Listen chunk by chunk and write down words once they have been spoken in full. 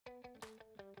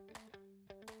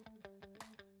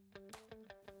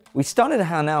We started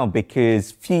HowNow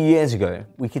because a few years ago,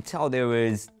 we could tell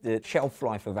the shelf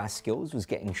life of our skills was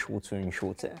getting shorter and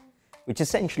shorter, which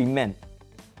essentially meant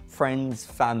friends,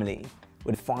 family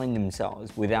would find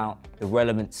themselves without the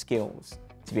relevant skills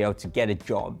to be able to get a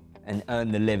job and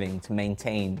earn the living to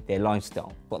maintain their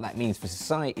lifestyle. What that means for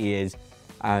society is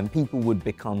people would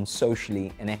become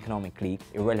socially and economically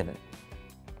irrelevant.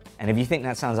 And if you think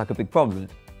that sounds like a big problem,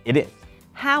 it is.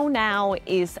 HowNow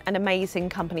is an amazing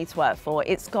company to work for.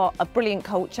 It's got a brilliant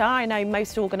culture. I know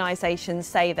most organisations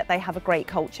say that they have a great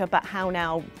culture, but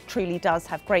HowNow truly does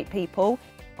have great people.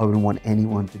 I wouldn't want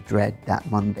anyone to dread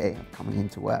that Monday of coming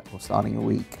into work or starting a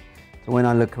week. So when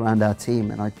I look around our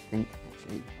team and I think,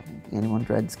 actually, I don't think anyone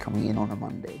dreads coming in on a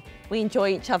Monday. We enjoy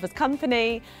each other's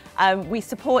company, we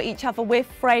support each other, we're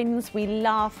friends, we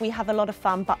laugh, we have a lot of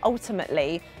fun, but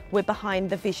ultimately we're behind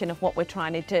the vision of what we're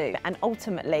trying to do. And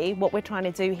ultimately what we're trying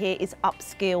to do here is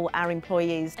upskill our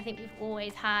employees. I think we've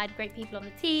always had great people on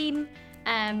the team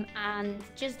and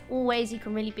just always you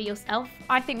can really be yourself.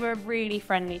 I think we're a really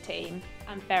friendly team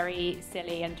and very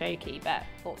silly and jokey, but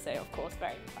also of course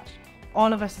very professional.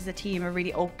 All of us as a team are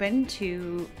really open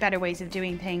to better ways of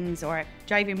doing things or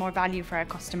driving more value for our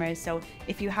customers. So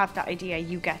if you have that idea,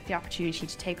 you get the opportunity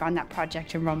to take on that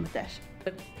project and run with it.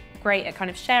 We're great at kind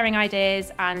of sharing ideas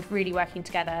and really working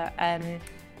together,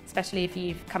 especially if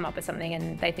you've come up with something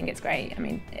and they think it's great. I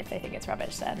mean, if they think it's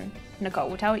rubbish, then Nicole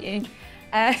will tell you.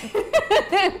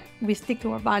 We stick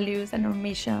to our values and our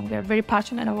mission. We're very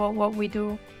passionate about what we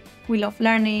do. We love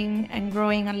learning and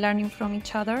growing and learning from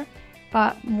each other.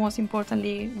 But most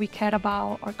importantly, we care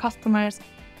about our customers,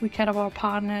 we care about our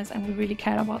partners, and we really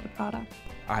care about the product.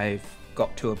 I've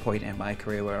got to a point in my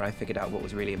career where I figured out what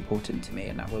was really important to me,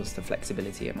 and that was the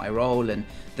flexibility of my role and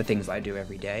the things I do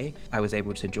every day. I was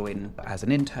able to join as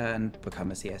an intern,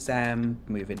 become a CSM,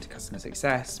 move into customer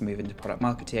success, move into product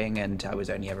marketing, and I was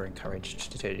only ever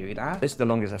encouraged to do that. This is the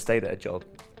longest I stayed at a job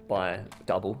by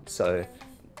double, so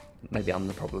maybe I'm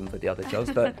the problem for the other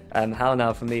jobs, but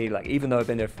HowNow for me, like even though I've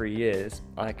been there 3 years,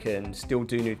 I can still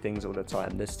do new things all the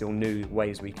time. There's still new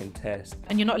ways we can test.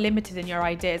 And you're not limited in your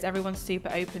ideas. Everyone's super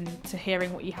open to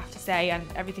hearing what you have to say and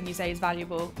everything you say is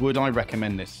valuable. Would I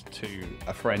recommend this to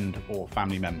a friend or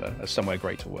family member as somewhere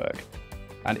great to work?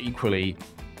 And equally,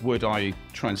 would I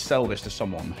try and sell this to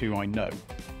someone who I know?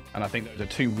 And I think those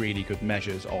are two really good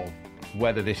measures of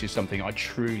whether this is something I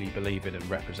truly believe in and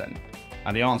represent.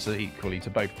 And the answer equally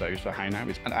to both those for HowNow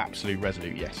is an absolute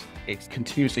resolute yes. It's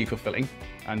continuously fulfilling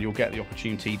and you'll get the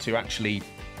opportunity to actually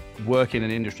work in an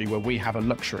industry where we have a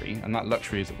luxury, and that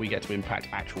luxury is that we get to impact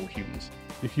actual humans.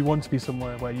 If you want to be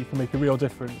somewhere where you can make a real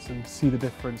difference and see the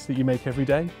difference that you make every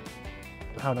day,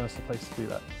 HowNow is the place to do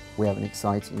that. We have an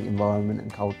exciting environment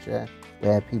and culture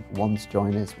where people want to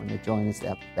join us. When they join us, they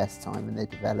have the best time and they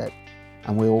develop.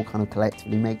 And we all kind of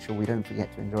collectively make sure we don't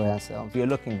forget to enjoy ourselves. If you're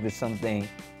looking for something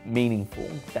meaningful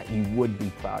that you would be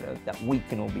proud of, that we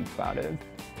can all be proud of,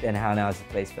 then HowNow is the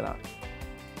place for that.